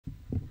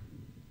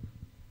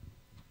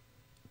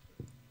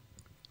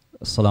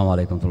Assalamu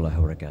alaikum warahmatullahi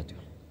wabarakatuh.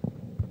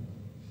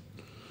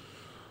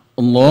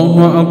 Allahu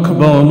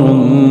Akbar,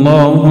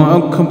 Allahu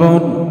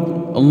Akbar,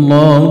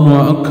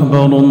 Allahu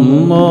Akbar,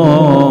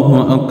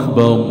 Allahu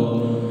Akbar.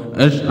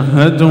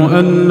 Ashhadu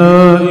an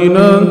la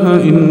ilaha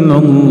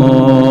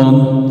illallah.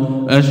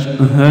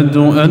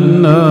 Ashhadu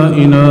an la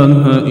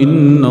ilaha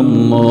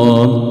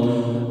illallah.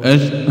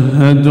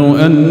 Ashhadu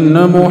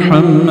anna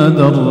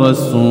Muhammadan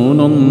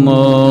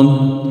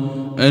Rasulullah.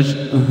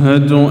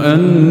 أشهد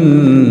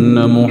أن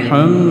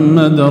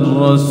محمدا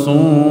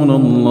رسول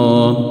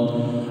الله.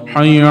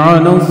 حي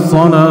على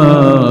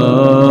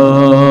الصلاة،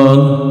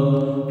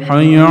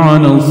 حي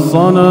على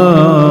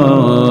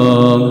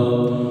الصلاة،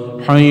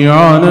 حي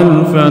على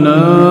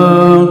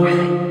الفلاح،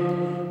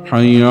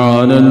 حي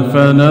على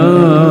الفلاح.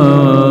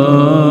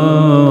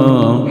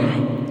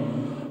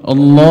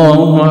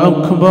 الله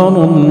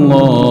أكبر،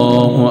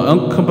 الله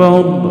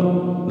أكبر،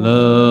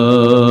 لا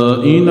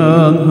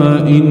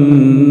إله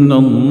إلا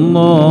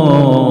الله.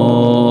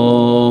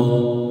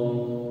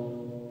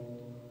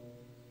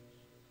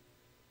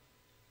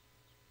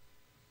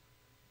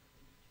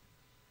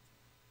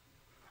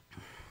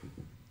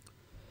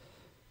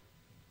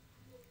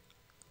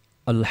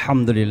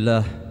 الحمد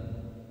لله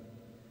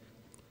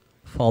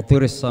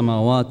فاطر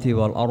السماوات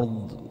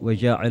والأرض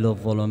وجاعل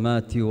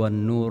الظلمات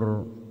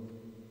والنور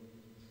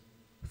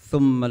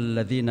ثم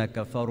الذين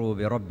كفروا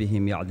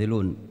بربهم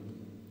يعدلون.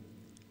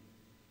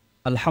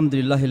 الحمد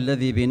لله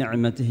الذي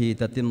بنعمته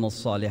تتم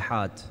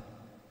الصالحات،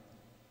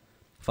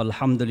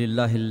 فالحمد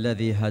لله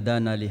الذي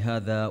هدانا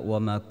لهذا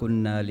وما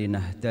كنا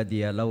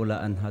لنهتدي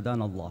لولا أن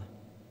هدانا الله.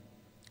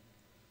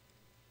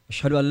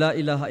 أشهد أن لا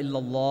إله إلا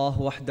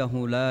الله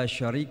وحده لا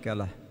شريك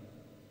له،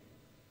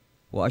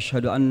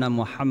 وأشهد أن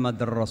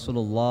محمد رسول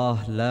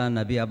الله لا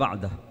نبي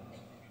بعده.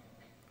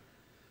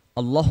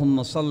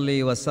 اللهم صل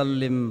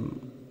وسلم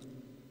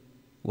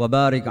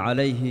وبارك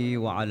عليه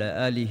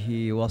وعلى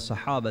آله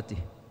وصحابته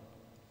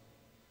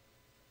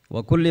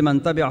وكل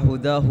من تبع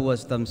هداه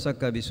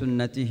واستمسك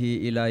بسنته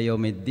إلى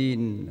يوم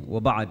الدين،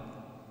 وبعد.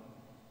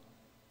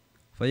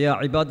 فيا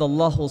عباد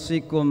الله،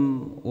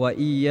 أوصيكم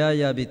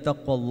وإياي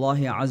بتقوى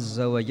الله عز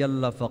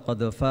وجل،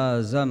 فقد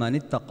فاز من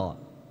اتقى.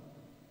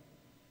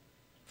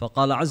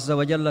 فقال عز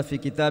وجل في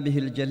كتابه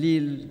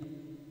الجليل: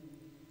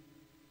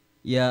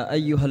 يا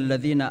أيها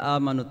الذين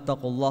آمنوا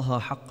اتقوا الله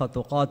حق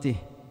تقاته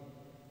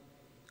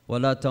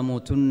ولا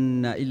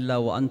تموتن إلا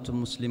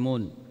وأنتم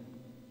مسلمون.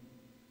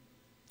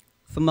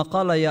 ثم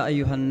قال: يا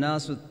أيها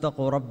الناس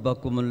اتقوا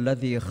ربكم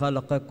الذي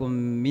خلقكم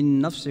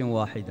من نفس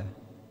واحدة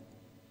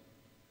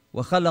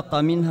وخلق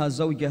منها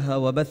زوجها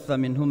وبث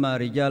منهما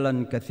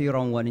رجالا كثيرا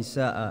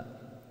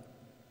ونساء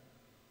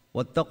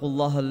واتقوا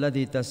الله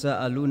الذي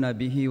تساءلون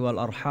به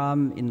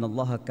والأرحام إن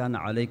الله كان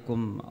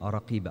عليكم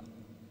رقيبا.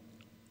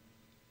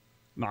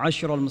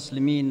 معاشر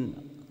المسلمين,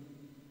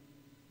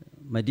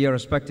 my dear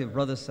respective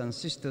brothers and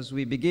sisters,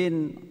 we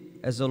begin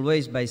as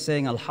always by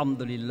saying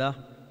Alhamdulillah,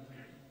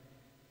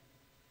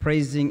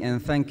 praising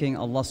and thanking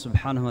Allah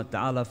subhanahu wa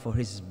ta'ala for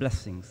His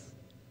blessings.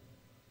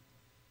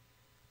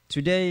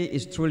 Today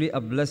is truly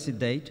a blessed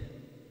date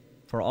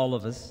for all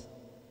of us.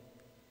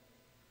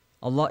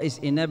 Allah is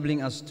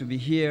enabling us to be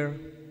here,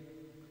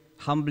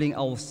 humbling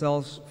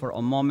ourselves for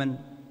a moment,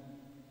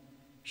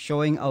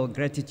 showing our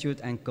gratitude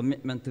and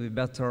commitment to be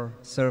better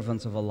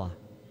servants of Allah.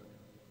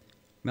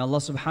 May Allah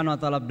subhanahu wa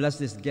ta'ala bless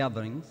these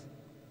gatherings,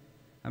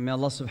 and may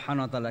Allah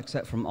subhanahu wa ta'ala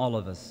accept from all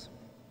of us.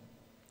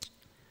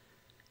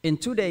 In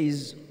 2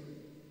 days,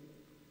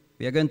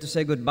 we are going to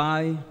say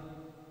goodbye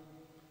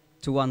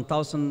to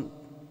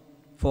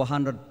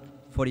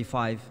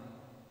 1445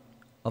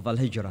 of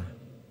Al-Hijrah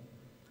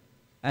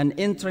and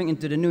entering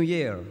into the new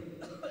year,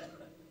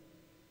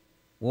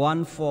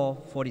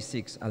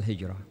 1446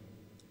 Al-Hijrah.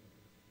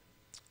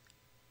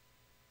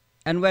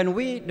 And when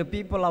we, the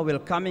people, are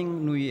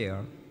welcoming New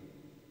Year,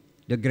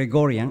 the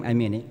Gregorian,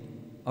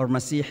 or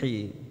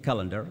Masihi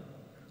calendar,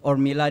 or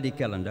Miladi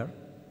calendar,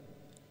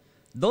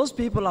 those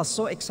people are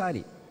so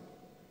excited.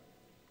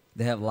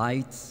 They have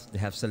lights, they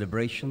have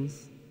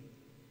celebrations.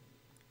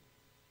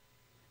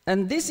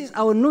 And this is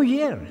our new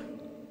year.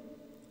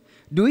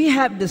 Do we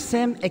have the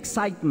same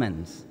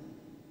excitement?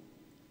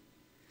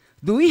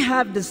 Do we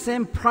have the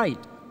same pride,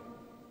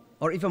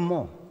 or even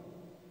more?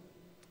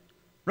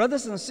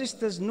 Brothers and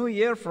sisters, New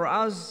Year for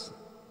us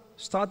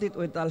started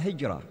with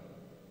Al-Hijrah.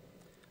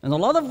 And a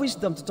lot of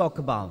wisdom to talk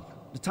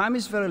about. The time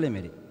is very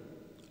limited.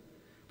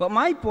 But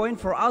my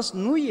point for us,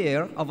 New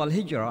Year of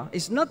Al-Hijrah,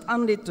 is not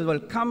only to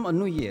welcome a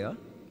new year,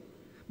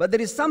 but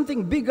there is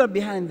something bigger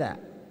behind that.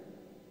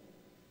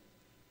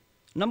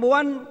 Number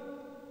one,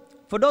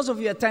 for those of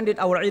you who attended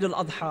our Eid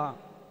al-Adha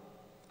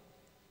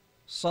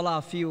Salah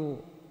a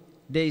few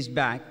days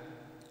back,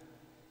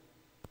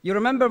 you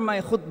remember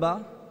my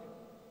khutbah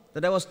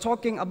that I was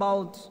talking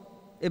about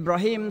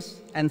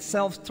Ibrahim's and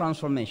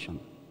self-transformation.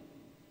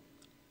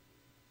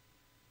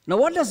 Now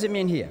what does it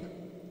mean here?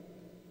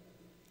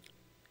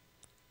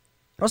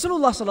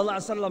 Rasulullah sallallahu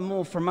alaihi wasallam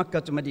moved from Mecca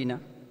to Medina.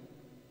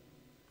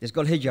 It's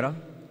called Hijrah,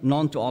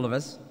 known to all of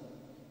us.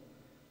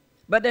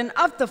 But then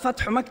after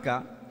Fath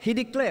Mecca, he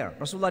declared,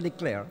 Rasulullah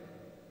declared,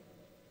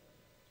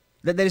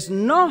 that there is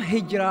no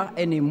hijrah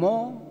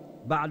anymore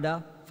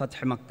بعد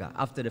فتح Makkah,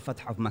 after the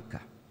Fath of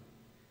Makkah.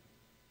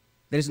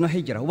 There is no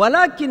hijrah.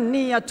 ولكن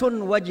نية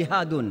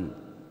وجهاد.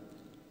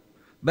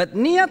 But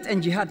niyat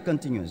and jihad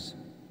continues.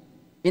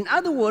 In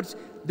other words,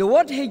 the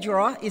word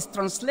hijrah is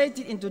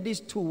translated into these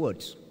two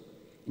words,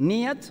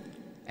 niyat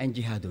and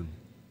jihadun.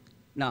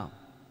 Now,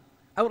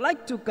 I would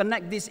like to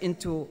connect this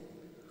into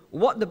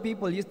what the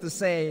people used to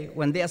say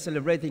when they are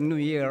celebrating New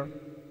Year.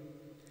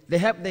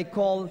 They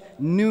call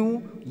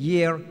New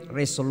Year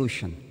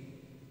resolution.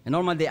 And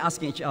normally they're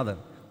asking each other,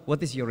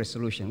 what is your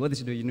resolution? What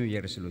is the New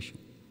Year resolution?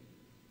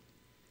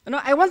 You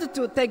know, I wanted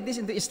to take this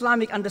into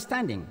Islamic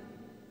understanding.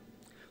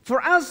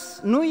 For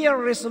us, New Year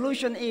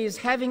resolution is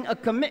having a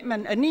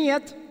commitment, a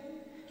niyat,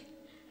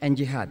 and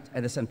jihad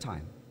at the same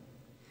time.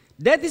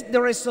 That is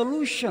the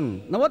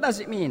resolution. Now what does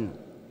it mean?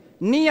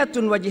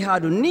 Niyatun wa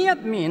jihadun.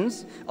 Niyat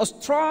means a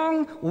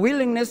strong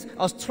willingness,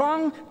 a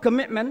strong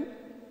commitment,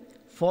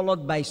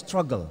 followed by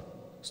struggle,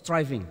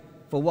 striving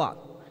for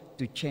what?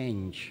 To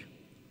change.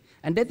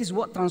 And that is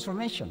what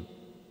transformation.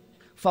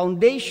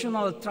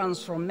 Foundational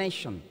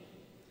transformation.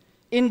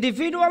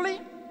 Individually,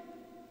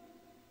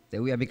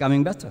 that we are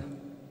becoming better.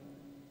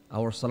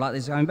 Our salat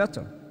is becoming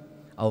better.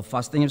 Our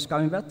fasting is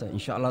becoming better.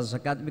 Inshallah,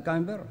 zakat is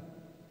becoming better.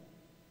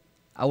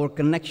 Our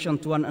connection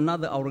to one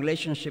another, our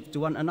relationship to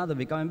one another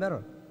becoming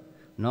better.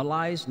 No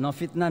lies, no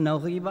fitna, no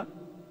ghiba.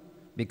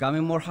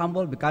 Becoming more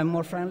humble, becoming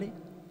more friendly.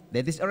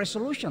 That is a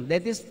resolution.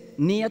 That is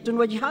niyatun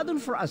wa jihadun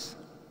for us.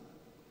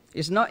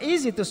 It's not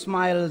easy to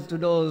smile to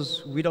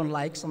those we don't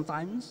like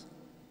sometimes.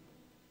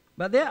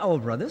 But they're our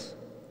brothers.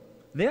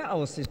 They're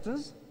our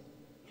sisters.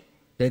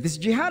 That is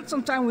jihad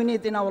sometimes we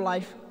need in our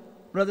life,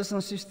 brothers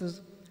and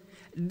sisters.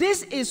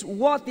 This is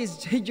what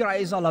this hijrah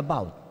is all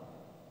about.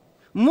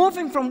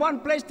 Moving from one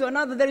place to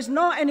another, there is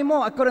no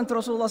anymore, according to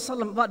Rasulullah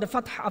sallallahu about the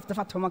Fath after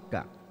Fath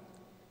Makkah.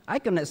 I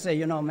cannot say,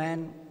 you know,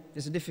 man,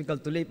 it's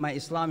difficult to leave my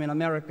Islam in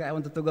America. I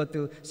wanted to go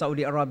to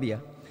Saudi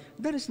Arabia.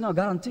 There is no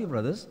guarantee,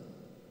 brothers,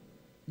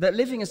 that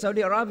living in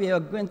Saudi Arabia are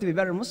going to be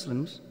better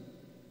Muslims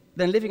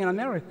than living in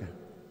America.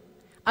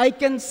 I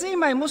can see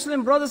my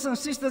Muslim brothers and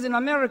sisters in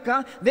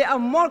America, they are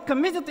more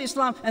committed to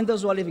Islam than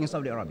those who are living in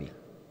Saudi Arabia.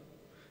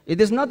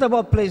 It is not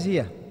about place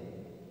here.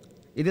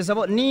 It is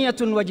about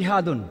niyatun wa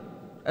jihadun,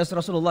 as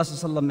Rasulullah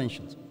sallallahu alaihi wasallam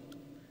mentions.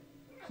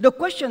 The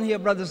question here,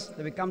 brothers,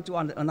 that we come to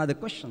another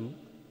question.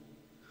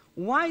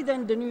 Why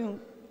then the new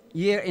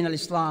year in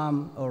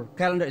Islam or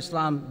calendar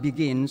Islam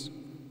begins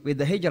with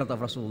the hijrah of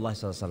Rasulullah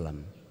sallallahu alaihi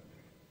wasallam?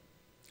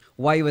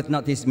 Why with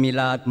not his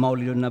milad,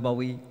 Mawlidun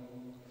Nabawi?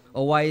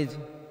 Or why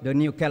the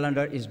new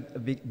calendar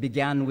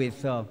began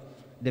with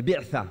the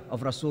bi'tha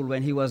of Rasul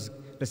when he was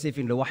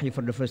receiving the wahy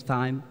for the first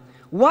time?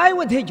 Why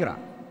with hijrah?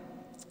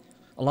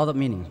 A lot of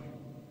meaning.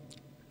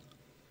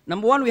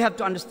 Number one, we have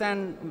to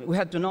understand, we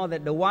have to know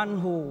that the one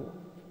who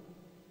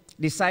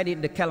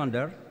decided the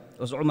calendar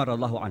was Umar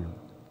radiallahu anhu.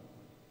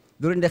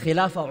 During the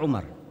Khilafah of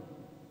Umar.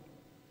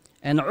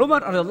 And Umar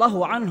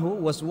radiallahu anhu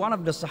was one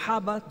of the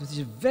Sahaba that is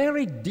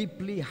very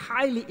deeply,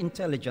 highly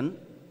intelligent.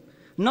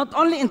 Not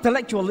only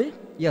intellectually,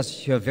 yes,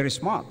 he was very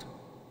smart.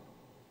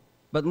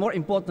 But more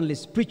importantly,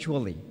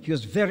 spiritually, he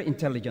was a very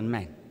intelligent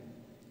man.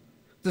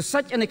 To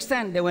such an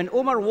extent that when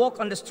Umar walked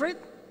on the street,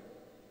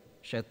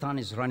 Shaitan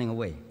is running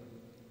away.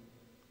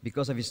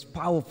 Because of his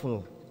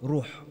powerful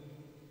ruh,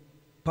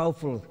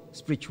 powerful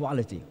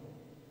spirituality.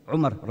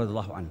 Umar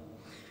radiallahu anhu.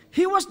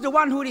 He was the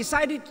one who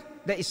decided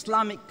the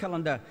Islamic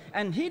calendar.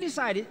 And he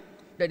decided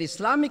that the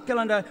Islamic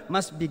calendar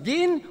must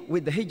begin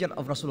with the hijrah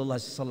of Rasulullah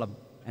sallallahu alaihi wasallam.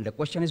 And the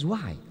question is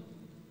why?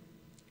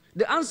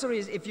 The answer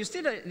is, if you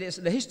study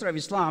the history of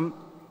Islam,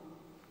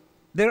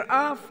 there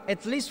are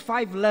at least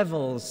 5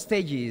 levels,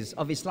 stages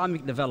of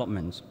Islamic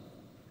development.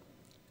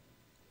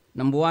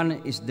 Number one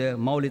is the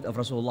Mawlid of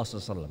Rasulullah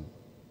sallallahu alaihi wasallam.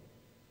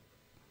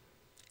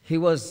 He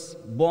was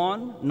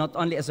born not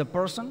only as a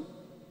person,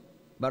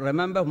 but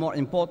remember, more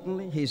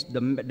importantly, he is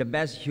the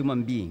best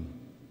human being.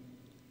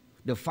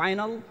 The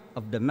final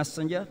of the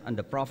messenger and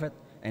the prophet,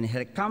 and he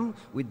had come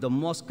with the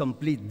most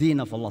complete deen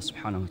of Allah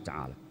subhanahu wa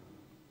ta'ala.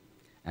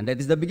 And that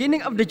is the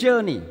beginning of the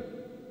journey.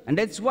 And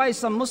that's why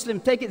some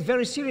Muslims take it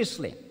very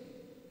seriously.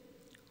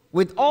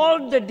 With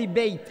all the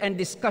debate and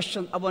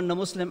discussion among the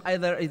Muslim,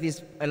 either it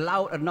is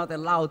allowed or not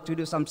allowed to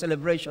do some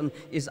celebration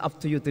is up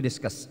to you to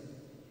discuss.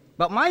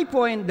 But my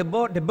point, the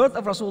birth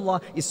of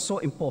Rasulullah is so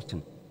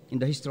important in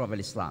the history of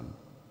Islam.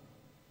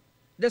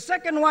 The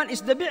second one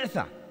is the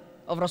bi'tha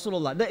of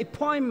Rasulullah, the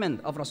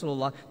appointment of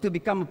Rasulullah to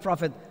become a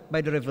prophet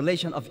by the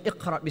revelation of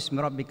Iqra bismi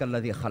rabbika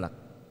alladhi khalaq,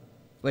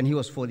 when he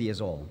was 40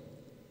 years old.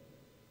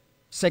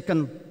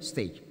 Second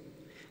stage.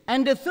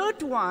 And the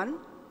third one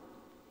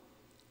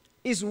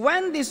is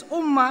when this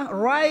ummah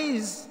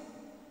rise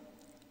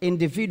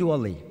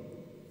individually.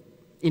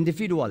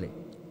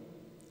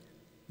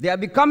 They are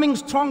becoming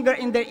stronger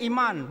in their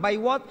iman. By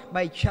what?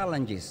 By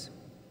challenges.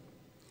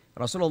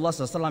 Rasulullah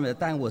ﷺ at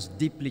the time was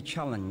deeply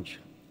challenged.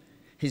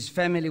 His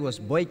family was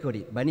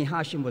boycotted. Bani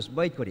Hashim was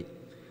boycotted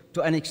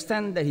to an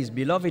extent that his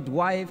beloved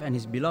wife and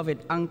his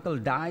beloved uncle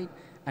died.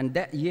 And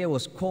that year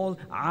was called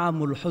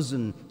Amul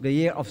Huzn, the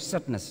year of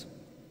sadness.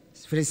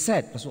 It's very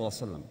sad,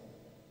 Rasulullah.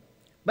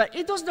 But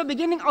it was the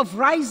beginning of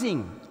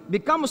rising,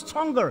 become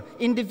stronger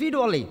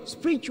individually,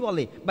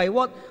 spiritually, by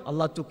what?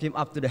 Allah took him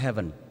up to the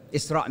heaven,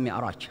 Isra'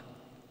 Mi'raj.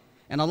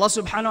 And Allah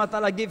subhanahu wa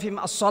ta'ala gave him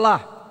as-salah.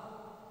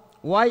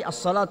 Why?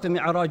 As-salatu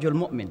mi'rajul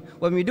mu'min.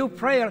 When we do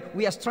prayer,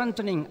 we are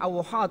strengthening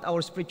our heart,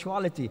 our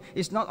spirituality.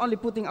 It's not only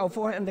putting our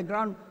forehead on the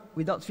ground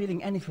without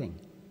feeling anything.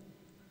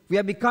 We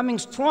are becoming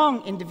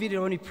strong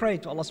individually when we pray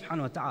to Allah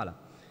subhanahu wa ta'ala.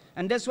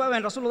 And that's why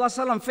when Rasulullah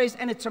sallam faced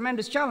any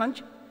tremendous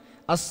challenge,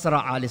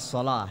 asra'a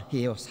lis-salah,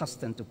 he was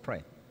hastened to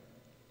pray.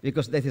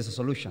 Because that is a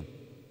solution.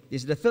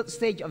 This is the third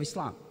stage of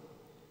Islam.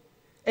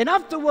 And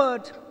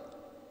afterward,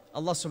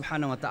 Allah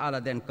subhanahu wa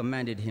ta'ala then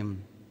commanded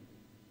him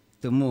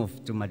to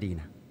move to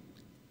Medina.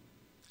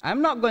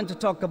 I'm not going to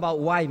talk about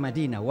why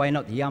Medina, why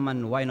not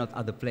Yemen, why not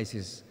other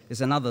places.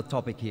 It's another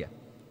topic here.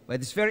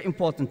 But it's very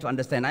important to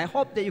understand. I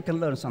hope that you can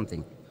learn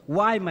something.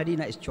 Why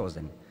Medina is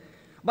chosen.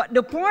 But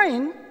the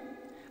point,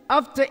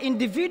 after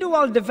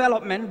individual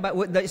development, but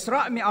with the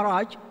Isra'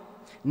 Mi'raj,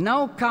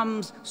 now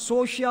comes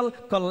social,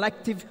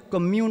 collective,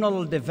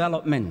 communal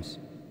developments.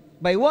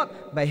 By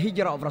what? By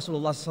hijrah of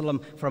Rasulullah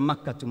sallam from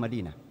Mecca to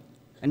Medina.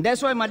 And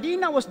that's why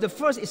Medina was the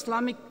first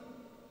Islamic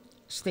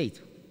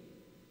state.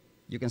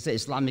 You can say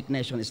Islamic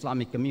nation,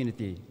 Islamic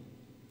community,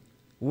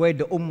 where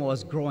the Ummah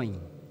was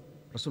growing.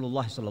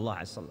 Rasulullah sallallahu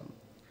alaihi wasallam.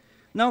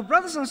 Now,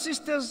 brothers and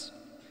sisters,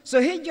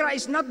 so hijrah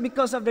is not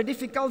because of the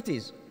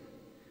difficulties,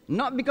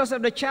 not because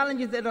of the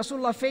challenges that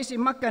Rasulullah faced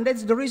in Mecca, and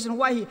that's the reason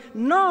why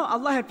no,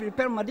 Allah had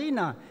prepared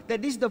Medina,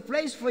 that this is the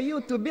place for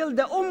you to build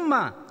the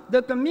Ummah,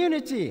 the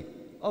community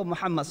of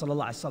Muhammad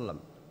sallallahu alaihi wasallam.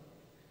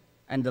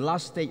 And the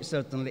last stage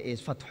certainly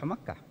is Fathu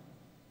Makkah.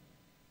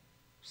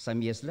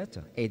 Some years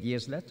later, 8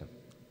 years later.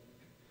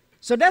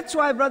 So that's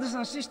why, brothers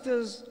and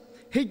sisters,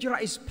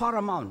 hijrah is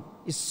paramount.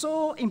 It's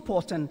so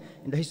important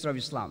in the history of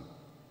Islam.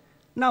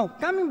 Now,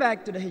 coming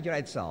back to the hijrah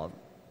itself,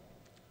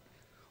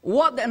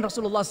 what then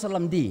Rasulullah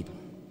sallam did?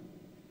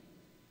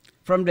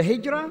 From the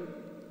hijrah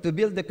to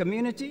build the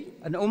community,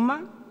 an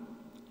ummah,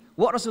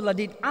 what Rasulullah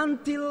did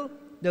until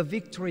the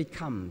victory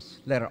comes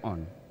later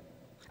on,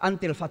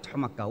 until Fathu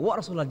Makkah, what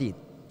Rasulullah did?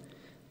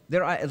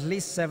 There are at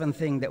least 7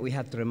 things that we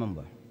have to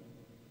remember.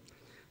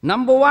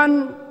 Number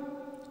 1,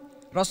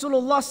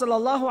 Rasulullah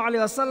sallallahu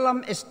alaihi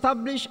wasallam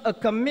established a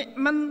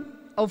commitment,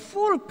 a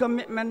full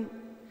commitment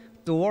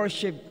to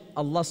worship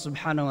Allah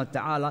subhanahu wa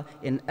ta'ala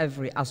in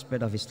every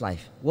aspect of his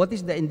life. What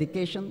is the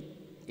indication?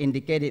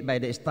 Indicated by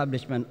the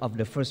establishment of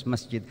the first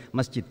masjid,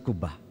 Masjid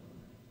Khutbah.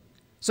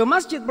 So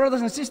masjid, brothers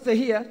and sisters,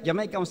 here,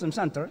 Jamaica Muslim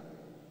Center,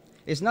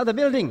 is not a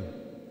building.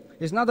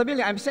 It's not a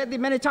building. I've said it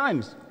many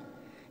times.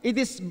 It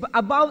is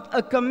about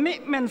a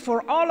commitment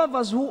for all of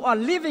us who are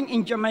living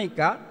in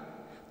Jamaica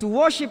to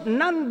worship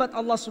none but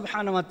Allah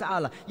subhanahu wa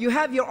ta'ala. You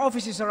have your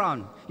offices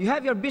around. You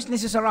have your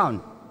businesses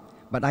around.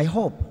 But I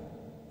hope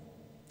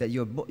that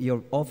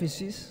your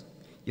offices,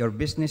 your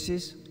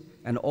businesses,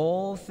 and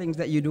all things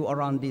that you do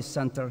around this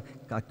center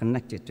are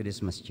connected to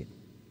this masjid.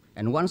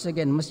 And once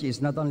again, masjid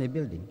is not only a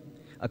building,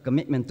 a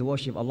commitment to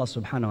worship Allah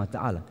subhanahu wa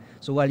ta'ala.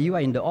 So while you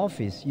are in the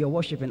office, you are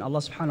worshiping Allah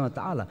subhanahu wa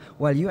ta'ala.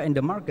 While you are in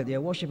the market, you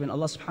are worshiping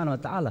Allah subhanahu wa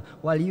ta'ala.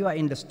 While you are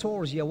in the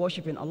stores, you are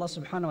worshiping Allah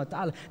subhanahu wa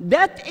ta'ala.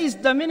 That is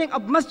the meaning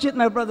of masjid,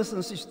 my brothers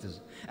and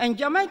sisters. And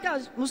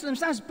Jamaica's Muslim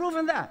science has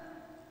proven that.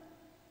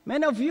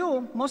 Many of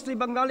you, mostly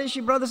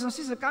Bangladeshi brothers and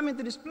sisters, come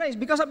into this place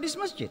because of this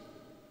masjid.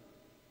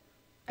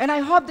 And I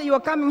hope that you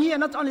are coming here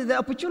not only the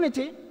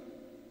opportunity,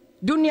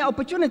 dunya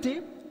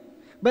opportunity,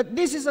 but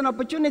this is an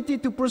opportunity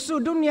to pursue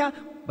dunya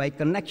by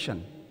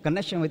connection.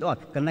 Connection with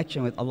what?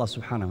 Connection with Allah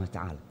subhanahu wa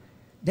ta'ala.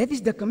 That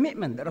is the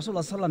commitment that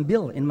Rasulullah sallam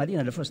built in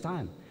Medina the first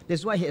time.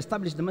 That's why he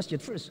established the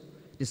masjid first,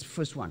 this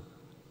first one.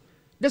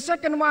 The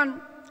second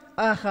one,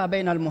 Akha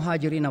bain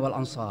al-muhajirin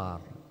wal-ansar.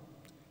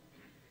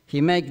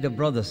 He made the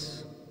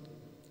brothers,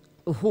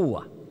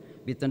 uhuwa,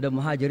 between the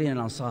muhajirin and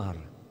ansar.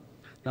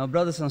 Now,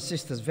 brothers and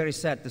sisters, very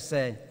sad to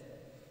say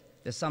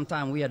that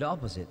sometimes we are the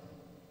opposite.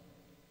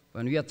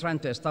 When we are trying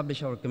to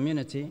establish our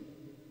community,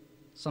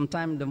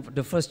 sometimes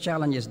the first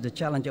challenge is the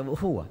challenge of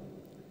uhuwa,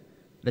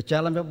 the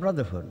challenge of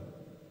brotherhood.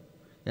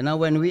 You know,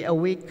 when we are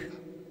weak,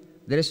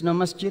 there is no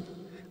masjid,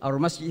 our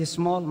masjid is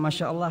small,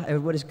 mashallah,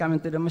 everybody's coming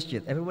to the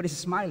masjid, everybody's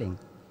smiling.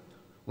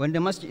 When the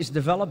masjid is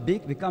developed,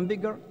 big, become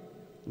bigger,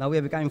 now we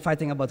are becoming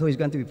fighting about who is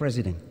going to be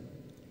president,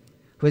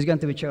 who is going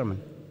to be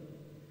chairman,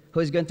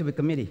 who is going to be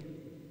committee.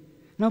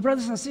 Now,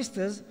 brothers and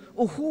sisters,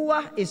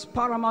 uhuwa is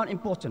paramount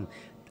important.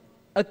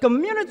 A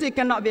community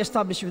cannot be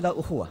established without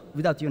uhuwa,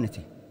 without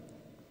unity.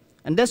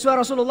 And that's why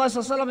Rasulullah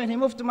sallallahu alaihi wasallam, when he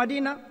moved to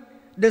Medina,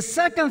 the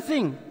second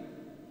thing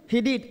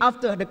he did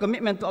after the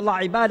commitment to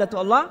Allah, ibadah to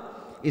Allah,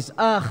 is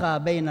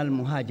akha bain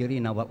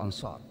al-muhajirin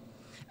wal-ansar.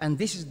 And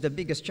this is the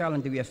biggest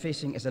challenge that we are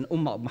facing as an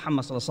ummah of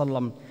Muhammad sallallahu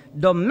alaihi wasallam,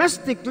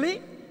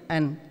 domestically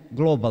and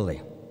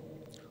globally.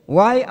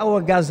 Why our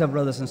Gaza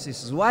brothers and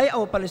sisters? Why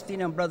our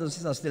Palestinian brothers and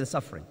sisters are still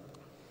suffering?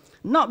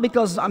 Not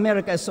because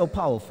America is so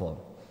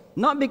powerful,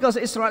 not because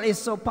Israel is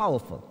so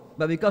powerful,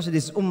 but because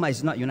this ummah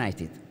is not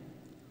united.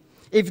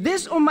 If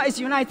this ummah is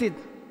united,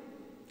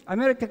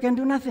 America can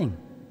do nothing.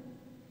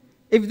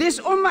 If this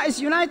ummah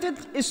is united,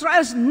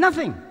 Israel is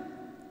nothing.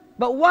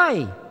 But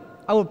why?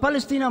 Our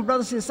Palestinian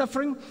brothers are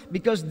suffering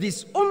because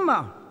this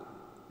ummah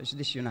is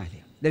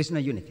disunited. There is no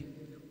unity.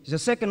 It's the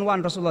second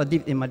one Rasulullah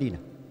did in Medina.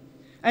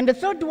 And the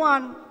third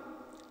one,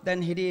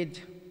 then he did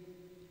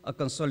a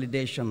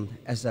consolidation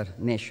as a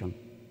nation.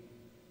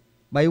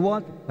 By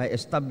what? By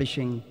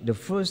establishing the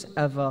first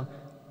ever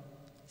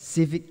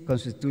civic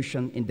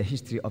constitution in the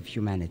history of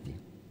humanity.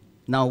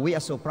 Now, we are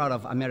so proud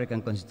of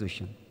American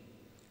Constitution.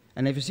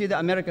 And if you see the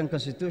American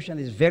Constitution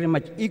is very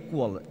much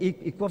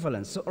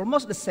equivalent, so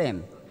almost the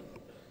same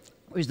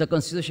with the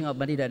Constitution of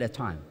Medina at that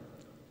time.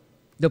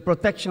 The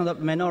protection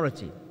of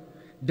minority,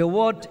 the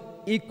word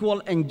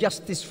equal and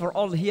justice for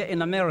all here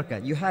in America,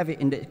 you have it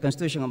in the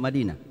Constitution of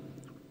Medina.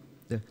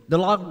 The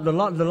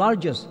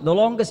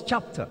longest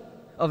chapter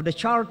of the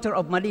Charter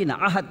of Medina,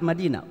 Ahad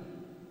Medina,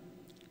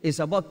 is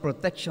about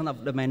protection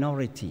of the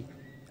minority.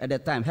 At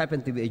that time,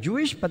 happened to be a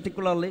Jewish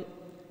particularly,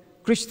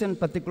 Christian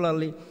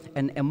particularly,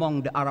 and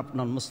among the Arab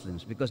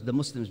non-Muslims, because the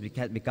Muslims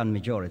become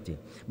majority.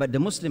 But the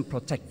Muslims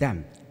protect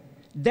them.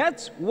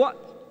 That's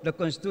what the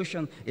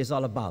Constitution is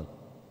all about.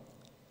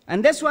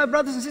 And that's why,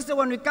 brothers and sisters,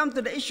 when we come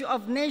to the issue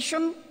of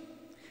nation,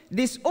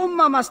 this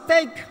ummah must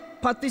take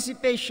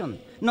participation.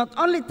 Not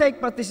only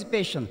take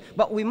participation,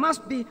 but we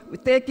must be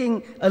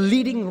taking a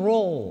leading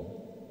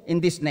role in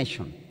this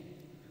nation.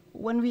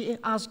 When we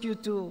ask you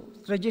to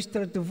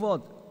register to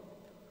vote,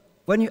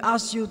 when you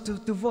ask you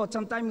to vote,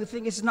 sometimes you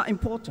think it's not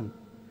important.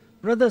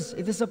 Brothers,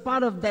 it is a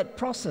part of that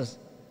process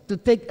to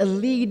take a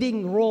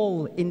leading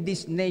role in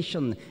this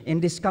nation, in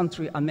this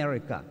country,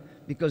 America,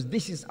 because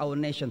this is our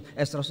nation,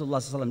 as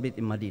Rasulullah ﷺ did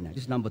in Medina.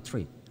 This is number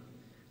 3.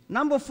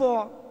 Number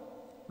 4,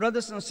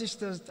 brothers and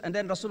sisters, and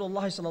then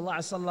Rasulullah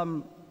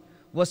ﷺ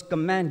was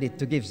commanded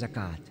to give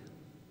zakat.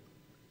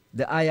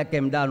 The ayah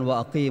came down,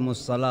 wa aqimus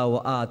salah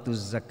wa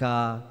atuz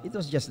zakah. It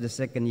was just the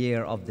 2nd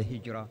year of the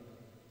Hijrah.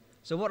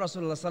 So what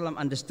Rasulullah ﷺ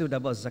understood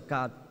about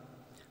zakat,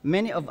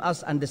 many of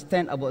us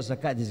understand about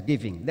zakat is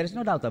giving. There is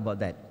no doubt about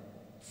that.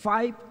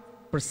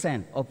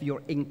 5% of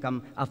your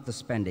income after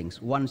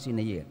spendings, once in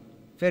a year.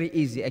 Very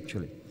easy,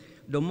 actually.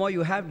 The more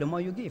you have, the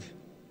more you give.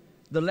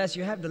 The less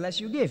you have, the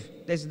less you give.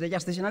 This is the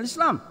justice in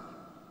Islam.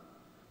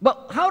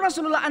 But how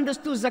Rasulullah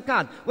understood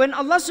zakat? When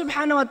Allah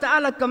subhanahu wa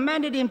ta'ala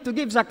commanded him to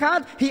give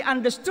zakat, he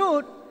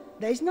understood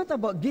that it's not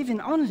about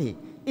giving only.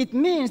 It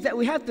means that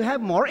we have to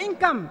have more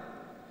income.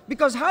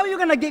 Because how are you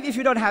going to give if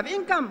you don't have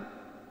income?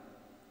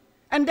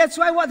 And that's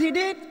why what he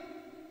did,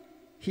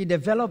 he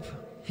developed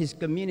his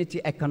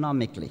community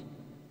economically.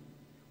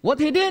 What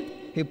he did,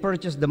 he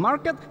purchased the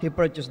market, he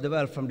purchased the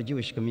wealth from the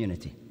Jewish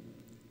community.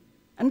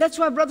 And that's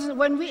why, brothers,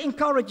 when we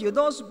encourage you,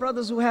 those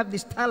brothers who have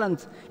this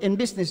talent in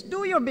business,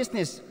 do your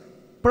business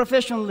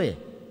professionally.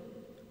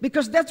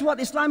 Because that's what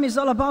Islam is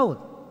all about.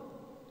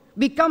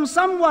 Become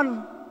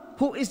someone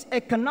who is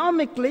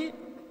economically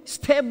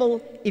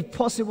stable, if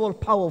possible,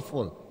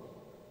 powerful.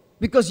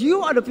 Because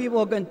you are the people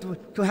who are going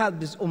to help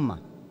this ummah.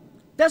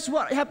 That's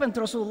what happened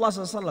to Rasulullah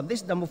ﷺ.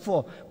 This is number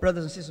 4,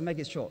 brothers and sisters, make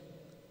it short.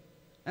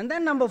 And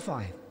then number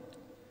 5,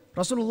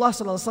 Rasulullah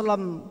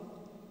ﷺ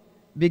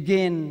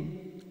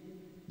began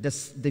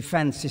this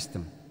defense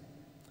system,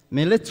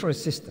 military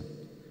system,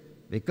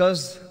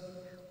 because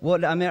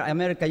what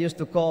America used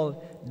to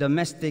call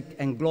domestic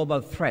and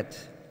global threat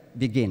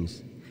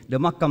begins. The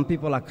Makkah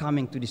people are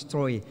coming to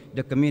destroy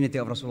the community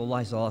of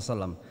Rasulullah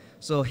ﷺ.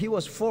 So he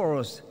was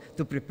forced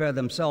to prepare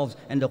themselves,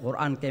 and the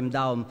Quran came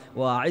down,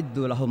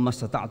 وَأَعِدُّوا لَهُمْ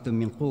مَسْتَطَعْتُم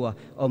مِّن قُوَّةٍ.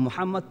 Oh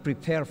Muhammad,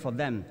 prepare for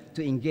them,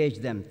 to engage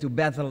them, to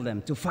battle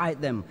them, to fight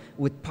them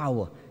with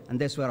power. And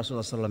that's what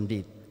Rasulullah ﷺ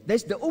did.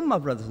 That's the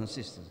ummah, brothers and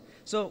sisters.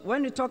 So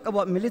when we talk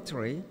about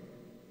military,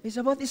 it's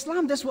about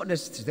Islam. That's what the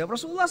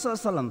Rasulullah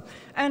ﷺ.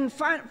 And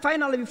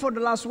finally, before the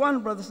last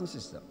one, brothers and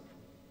sisters,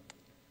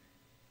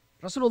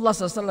 Rasulullah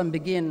ﷺ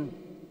began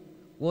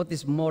what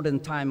is modern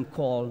time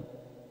called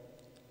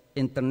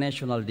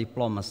international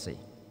diplomacy.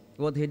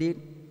 What he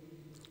did?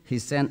 He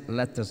sent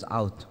letters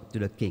out to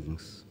the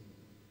kings.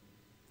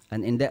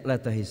 And in that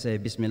letter he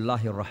said,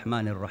 Bismillahir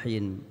Rahmanir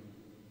Rahim,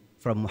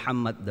 from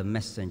Muhammad, the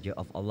messenger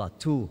of Allah,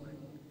 to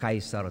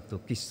Kaisar, to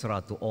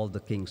Kisra, to all the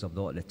kings of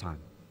the world at the time.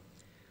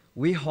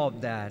 We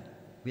hope that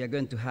we are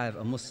going to have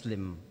a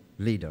Muslim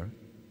leader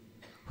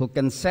who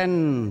can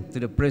send to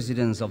the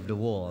presidents of the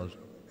world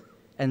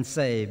and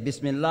say,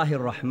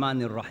 Bismillahir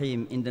Rahmanir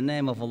Rahim, in the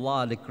name of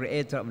Allah, the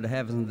creator of the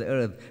heavens and the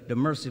earth, the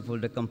merciful,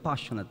 the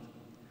compassionate,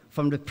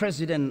 from the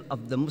president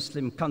of the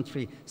Muslim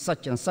country,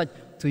 such and such,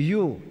 to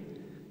you.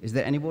 Is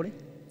there anybody?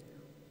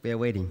 We are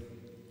waiting.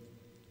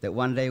 That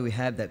one day we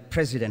have that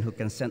president who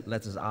can send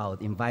letters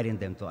out, inviting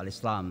them to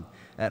Al-Islam,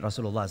 as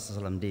Rasulullah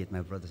ﷺ did,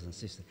 my brothers and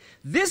sisters.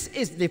 This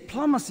is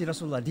diplomacy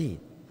Rasulullah did.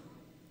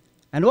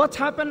 And what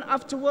happened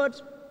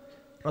afterwards?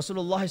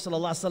 Rasulullah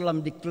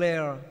ﷺ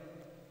declared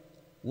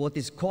what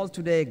is called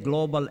today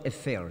global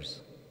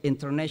affairs,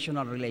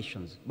 international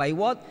relations. By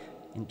what?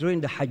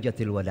 During the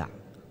Hajjatul Wada.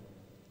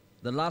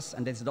 The last,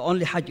 and that's the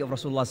only Hajj of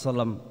Rasulullah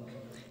ﷺ.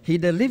 He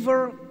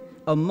delivered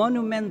a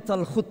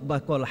monumental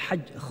khutbah called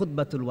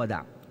Khutbatul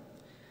Wada.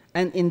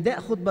 And in that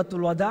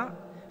Khutbatul Wada,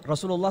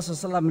 Rasulullah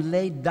SAW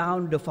laid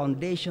down the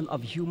foundation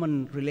of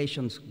human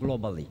relations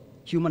globally,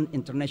 human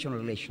international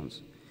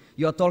relations.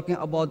 You are talking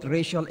about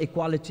racial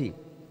equality.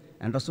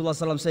 And Rasulullah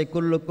SAW said,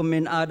 Kullukum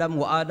min Adam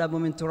wa Adamu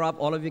min turab.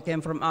 All of you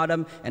came from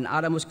Adam, and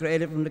Adam was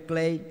created from the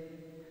clay.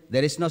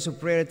 There is no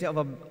superiority of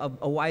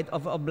a white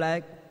over a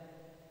black,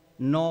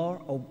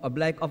 nor a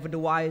black over the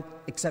white,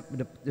 except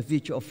the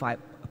virtue of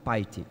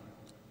piety.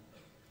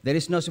 There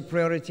is no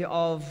superiority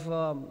of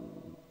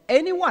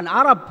anyone,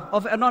 Arab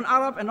of a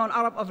non-Arab, and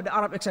non-Arab of the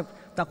Arab,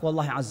 except taqwa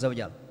Allah Azza wa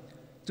Jal.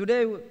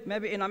 Today,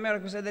 maybe in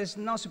America, say there is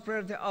no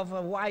superiority of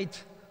a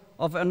white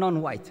of a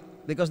non-white,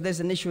 because there's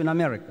an issue in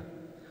America.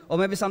 Or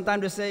maybe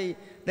sometimes they say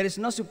there is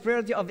no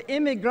superiority of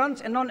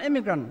immigrants and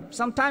non-immigrants.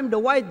 Sometimes the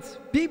white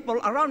people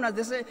around us,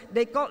 they say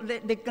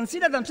they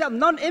consider themselves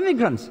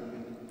non-immigrants.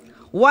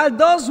 While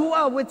those who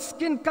are with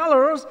skin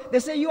colors, they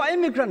say you are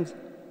immigrants.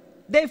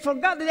 They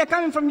forgot that they're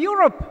coming from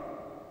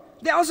Europe.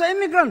 They're also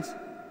immigrants.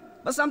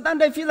 But sometimes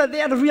they feel that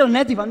they are the real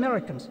Native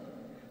Americans.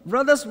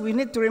 Brothers, we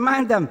need to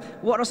remind them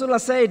what Rasulullah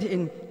said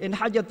in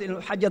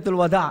Hajjatul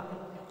Wada.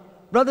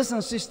 Brothers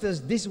and sisters,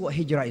 this is what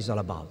Hijrah is all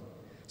about.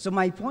 So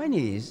my point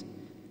is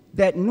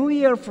that New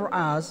Year for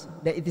us,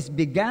 that it is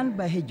begun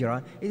by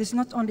Hijrah, it is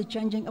not only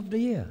changing of the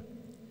year.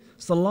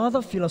 It's a lot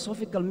of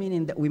philosophical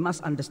meaning that we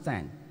must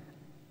understand.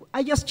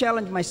 I just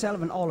challenge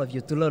myself and all of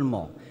you to learn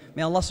more.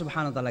 May Allah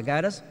subhanahu wa ta'ala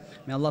guide us.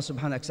 May Allah subhanahu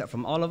wa ta'ala accept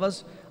from all of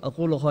us.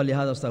 أقول قولي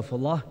هذا واستغفر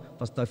الله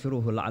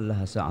فاستغفروه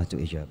لعلها ساعة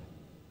إجابة.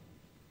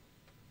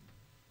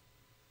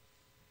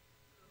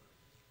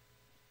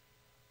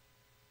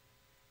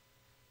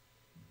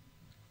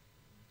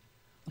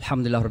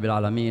 الحمد لله رب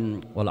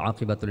العالمين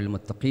والعاقبة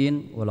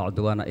للمتقين ولا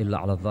عدوان إلا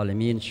على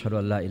الظالمين أشهد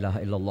أن لا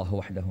إله إلا الله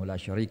وحده لا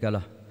شريك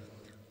له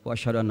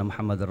وأشهد أن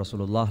محمد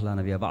رسول الله لا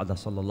نبي بعده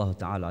صلى الله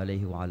تعالى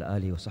عليه وعلى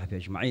آله وصحبه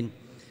أجمعين.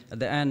 At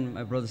the end,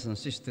 my brothers and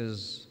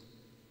sisters,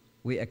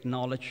 we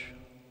acknowledge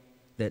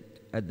that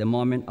at the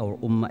moment our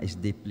ummah is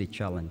deeply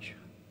challenged.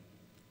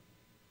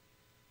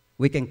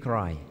 We can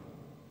cry,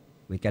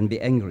 we can be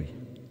angry,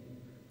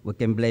 we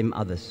can blame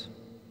others.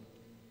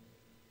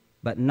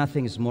 But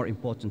nothing is more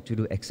important to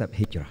do except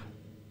hijrah.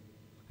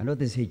 And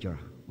what is hijrah?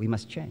 We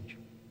must change.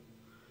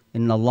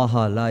 Inna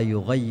Allah la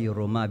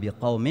yughayyiru ma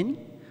biqawmin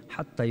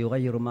hatta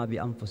yughayyiru ma bi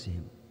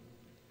anfusihim.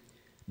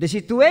 The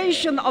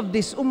situation of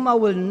this ummah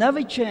will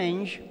never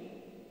change,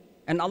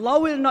 and Allah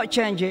will not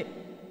change it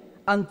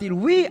until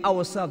we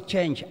ourselves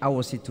change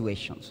our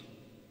situations.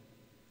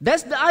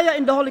 That's the ayah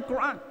in the Holy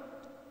Quran.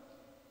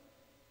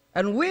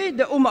 And we,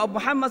 the ummah of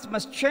Muhammad,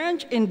 must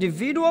change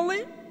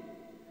individually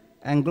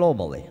and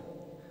globally.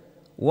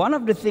 One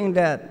of the things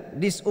that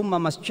this ummah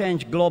must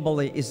change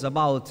globally is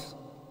about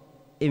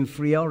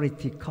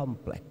inferiority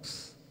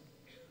complex.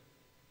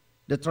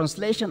 The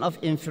translation of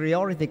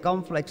inferiority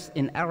complex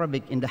in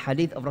Arabic in the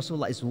hadith of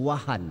Rasulullah is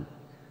wahan.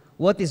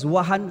 What is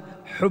wahan?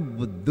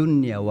 Hubbud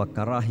dunya wa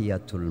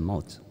karahiyatul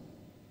maut.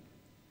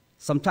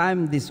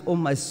 Sometimes this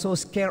ummah is so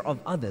scared of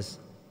others,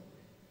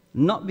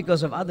 not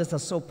because of others are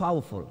so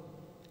powerful,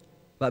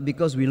 but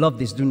because we love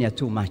this dunya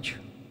too much.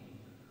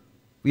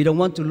 We don't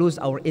want to lose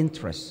our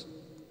interest.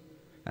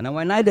 And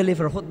when I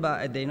deliver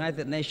khutbah at the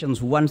United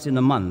Nations once in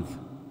a month,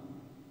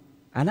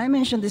 and I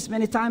mentioned this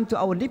many times to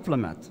our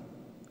diplomat,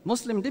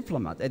 Muslim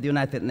diplomat at the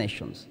United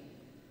Nations,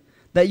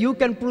 that you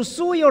can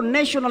pursue your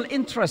national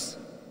interests.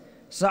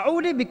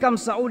 Saudi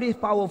becomes Saudi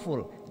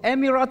powerful,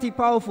 Emirati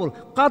powerful,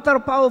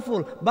 Qatar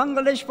powerful,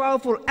 Bangladesh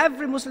powerful,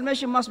 every Muslim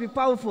nation must be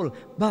powerful.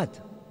 But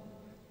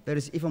there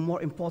is even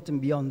more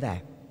important beyond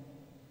that.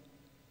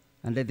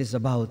 And that is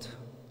about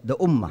the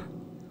ummah.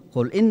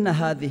 قُلْ إِنَّ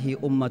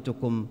هَذِهِ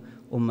أُمَّتُكُمْ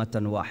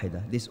ummatan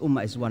wahida. This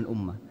ummah is one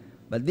ummah.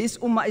 But this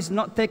ummah is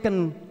not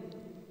taken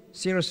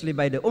seriously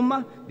by the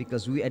ummah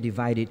because we are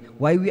divided.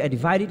 Why we are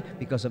divided?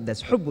 Because of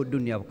this hubbud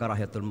dunya wa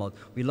karahiyatul maut.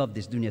 We love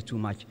this dunya too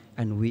much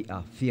and we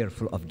are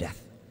fearful of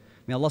death.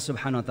 May Allah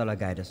subhanahu wa ta'ala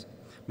guide us.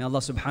 May Allah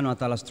subhanahu wa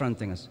ta'ala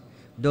strengthen us.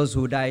 Those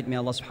who died, may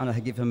Allah subhanahu wa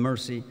ta'ala give him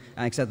mercy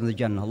and accept them the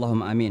Jannah.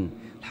 Allahumma ameen.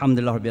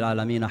 Alhamdulillah rabbil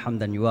alameen.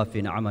 Hamdan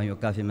yuwafi ni'amahu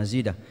yukafi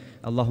mazida.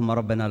 اللهم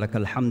ربنا لك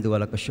الحمد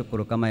ولك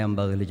الشكر كما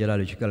ينبغي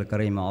لجلال وجهك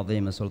الكريم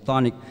وعظيم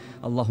سلطانك.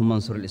 اللهم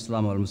انصر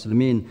الإسلام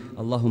والمسلمين.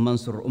 اللهم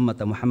انصر أمة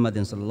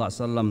محمد صلى الله عليه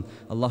وسلم.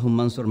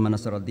 اللهم انصر من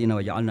نصر الدين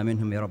واجعلنا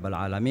منهم يا رب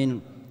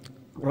العالمين.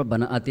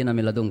 ربنا آتنا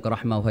من لدنك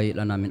رحمة وهيئ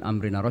لنا من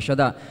أمرنا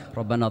رشدا.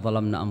 ربنا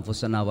ظلمنا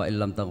أنفسنا وإن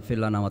لم تغفر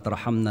لنا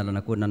وترحمنا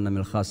لنكونن من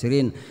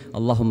الخاسرين.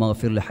 اللهم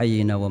اغفر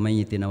لحينا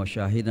وميتنا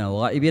وشاهدنا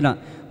وغائبنا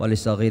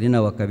ولصغيرنا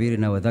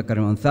وكبيرنا وذكر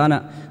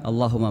وأنثانا.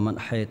 اللهم من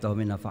أحييته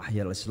منا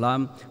فأحيا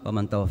الإسلام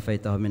ومن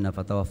توفيته منا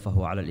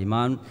فتوفه على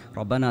الإيمان.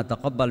 ربنا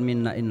تقبل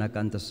منا إنك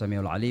أنت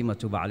السميع العليم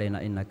وتب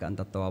علينا إنك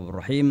أنت التواب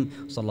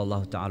الرحيم. صلى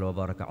الله تعالى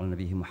وبارك على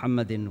نبيه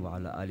محمد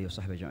وعلى آله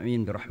وصحبه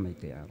أجمعين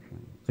برحمتك يا أرحم.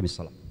 قم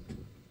الصلاة.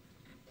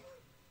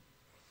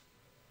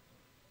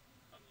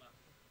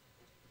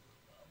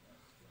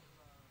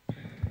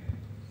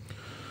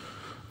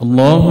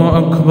 الله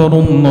أكبر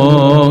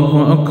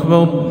الله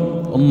أكبر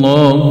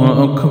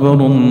الله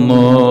أكبر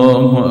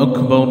الله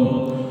أكبر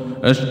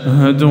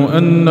أشهد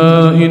أن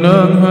لا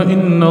إله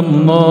إلا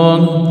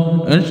الله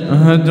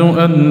أشهد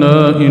أن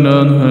لا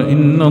إله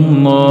إلا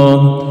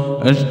الله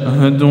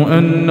أشهد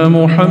أن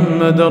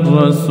محمدا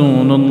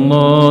رسول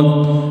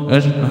الله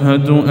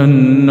أشهد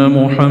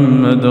أن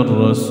محمدا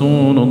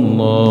رسول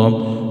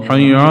الله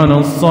حي على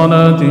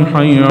الصلاة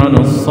حي على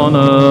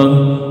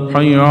الصلاة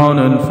حي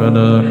على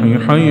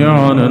الفلاح حي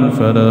على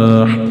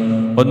الفلاح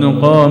قد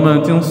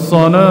قامت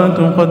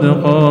الصلاة قد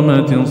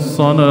قامت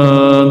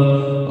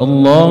الصلاة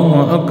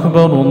الله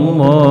أكبر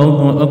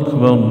الله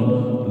أكبر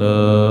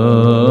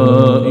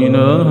لا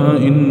إله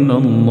إلا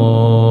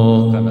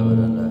الله.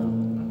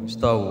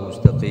 استووا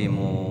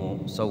استقيموا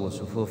سووا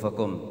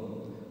صفوفكم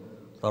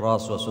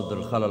تراصوا وسدوا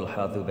الخلل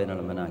حاذوا بين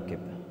المناكب.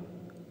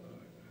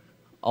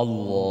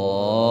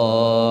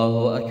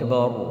 الله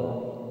أكبر.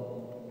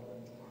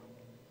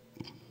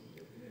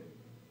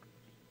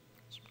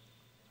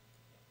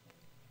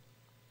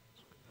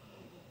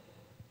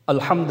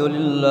 الحمد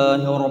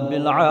لله رب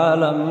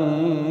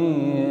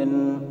العالمين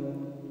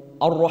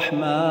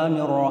الرحمن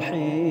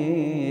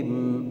الرحيم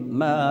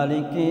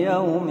مالك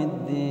يوم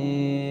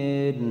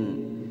الدين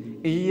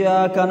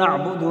إياك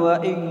نعبد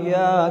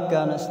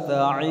وإياك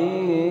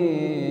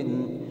نستعين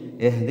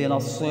اهدنا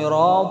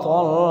الصراط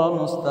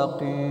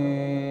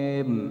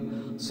المستقيم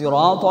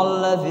صراط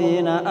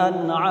الذين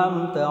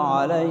أنعمت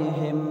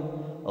عليهم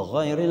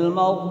غير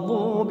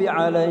المغضوب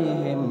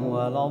عليهم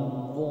ولا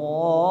الضالين.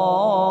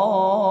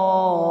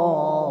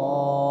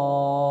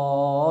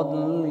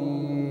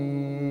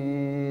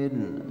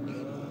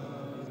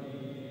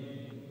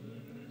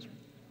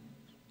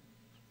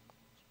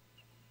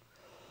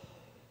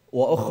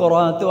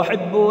 وأخرى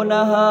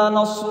تحبونها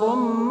نصر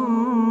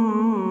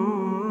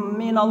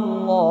من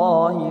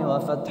الله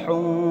وفتح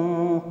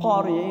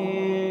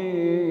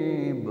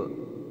قريب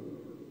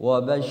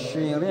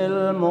وبشر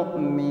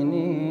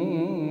المؤمنين.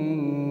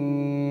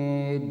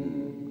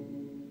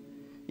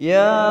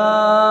 يا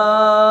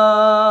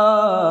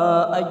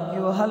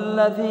أيها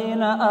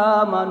الذين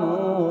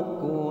آمنوا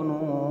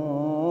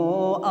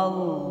كونوا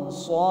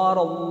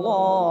أنصار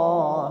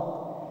الله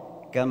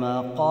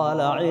كما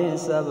قال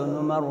عيسى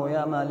بن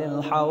مريم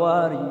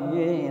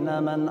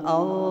للحواريين من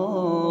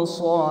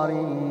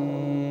أنصاري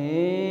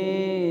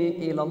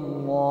إلى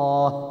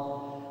الله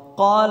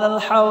قال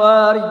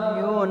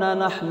الحواريون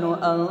نحن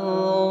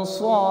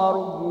أنصار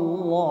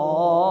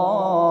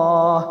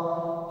الله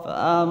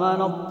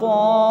فآمنت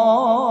طائفة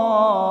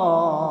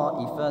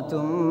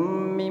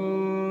من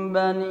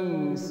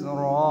بني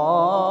إسرائيل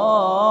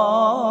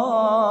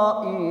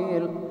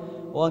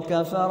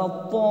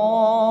وكفرت طائفة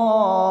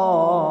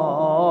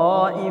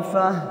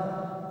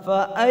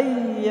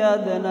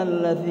فأيدنا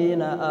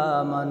الذين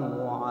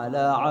آمنوا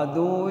على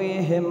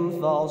عدوهم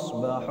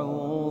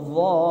فأصبحوا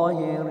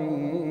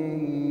ظاهرين.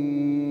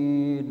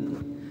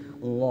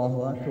 الله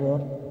أكبر.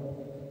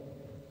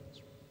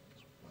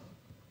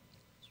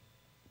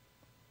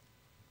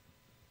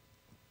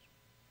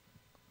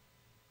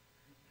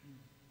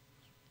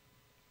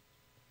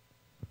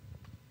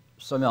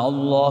 سمع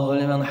الله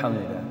لمن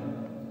حمده.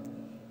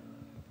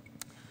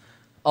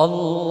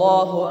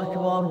 الله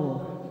أكبر.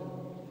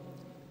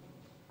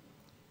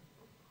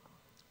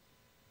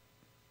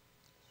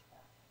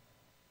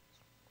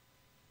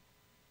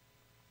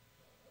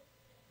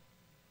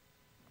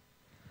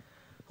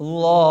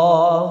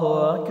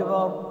 الله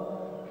أكبر.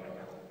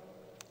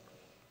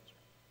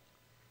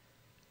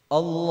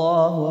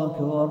 الله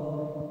أكبر.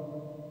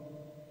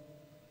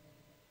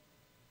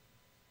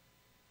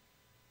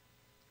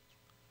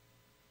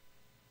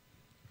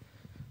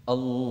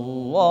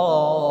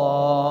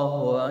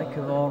 الله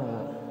أكبر.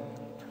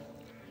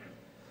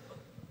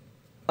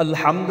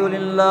 الحمد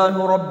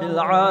لله رب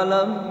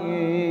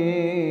العالمين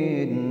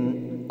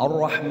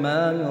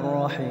الرحمن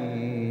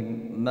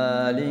الرحيم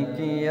مالك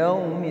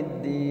يوم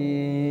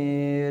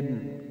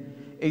الدين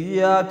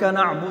إياك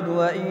نعبد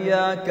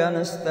وإياك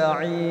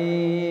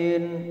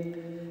نستعين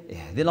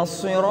اهدنا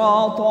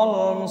الصراط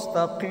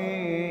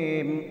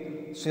المستقيم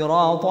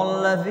صراط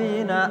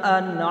الذين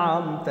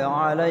أنعمت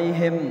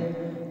عليهم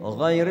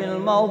غير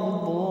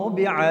المغضوب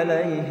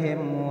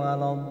عليهم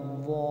ولا الضالين.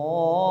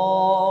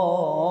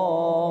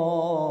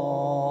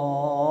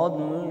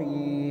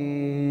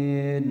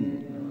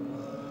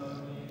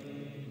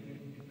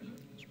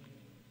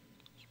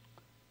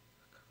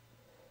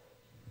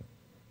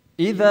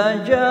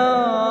 إذا جاء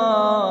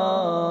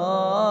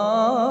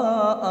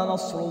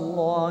نصر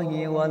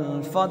الله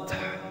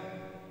والفتح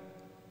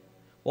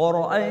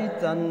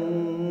ورأيت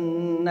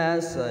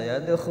الناس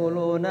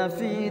يدخلون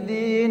في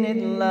دين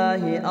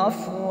الله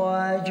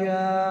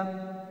أفواجا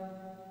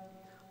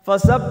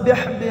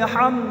فسبح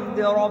بحمد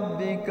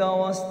ربك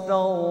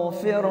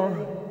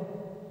واستغفره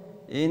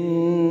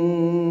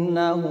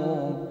إنه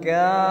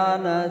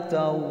كان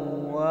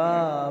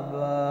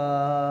توابا.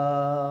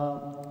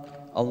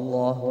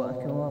 الله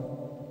أكبر.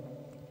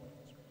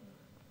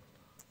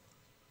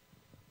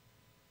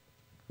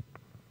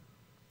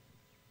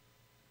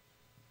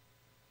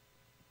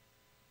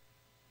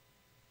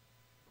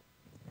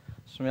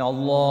 سمع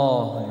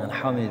الله لمن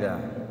حمده.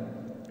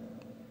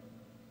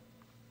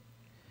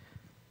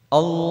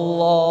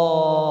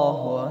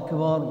 الله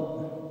أكبر.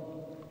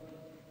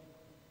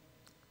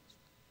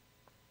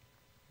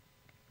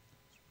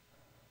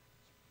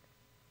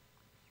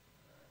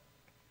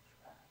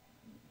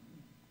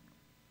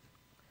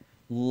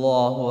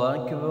 الله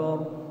أكبر.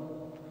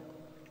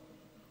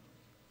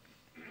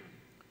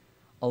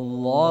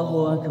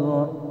 الله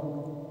أكبر.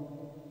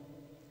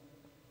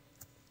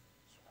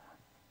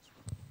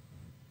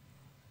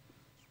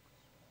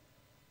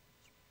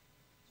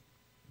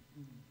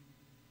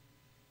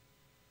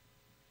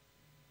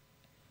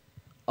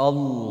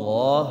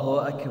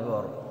 الله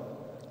أكبر.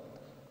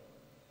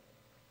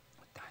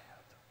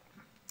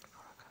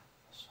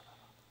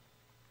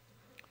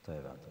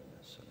 طيب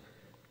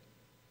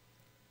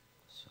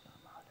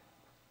السلام عليكم.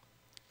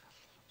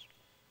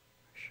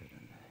 أشهد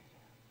أن لا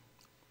إله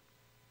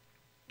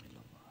إلا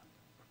الله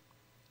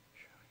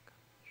شريك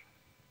له.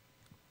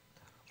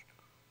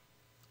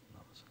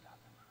 اللهم صل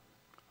على محمد.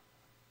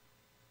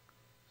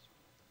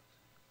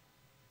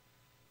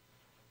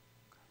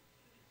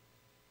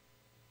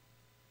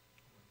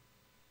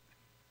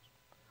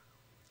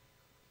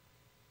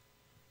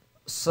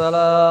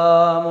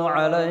 السلام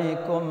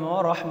عليكم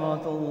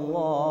ورحمة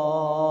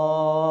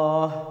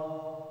الله.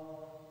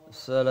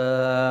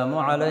 السلام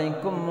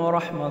عليكم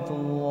ورحمة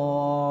الله.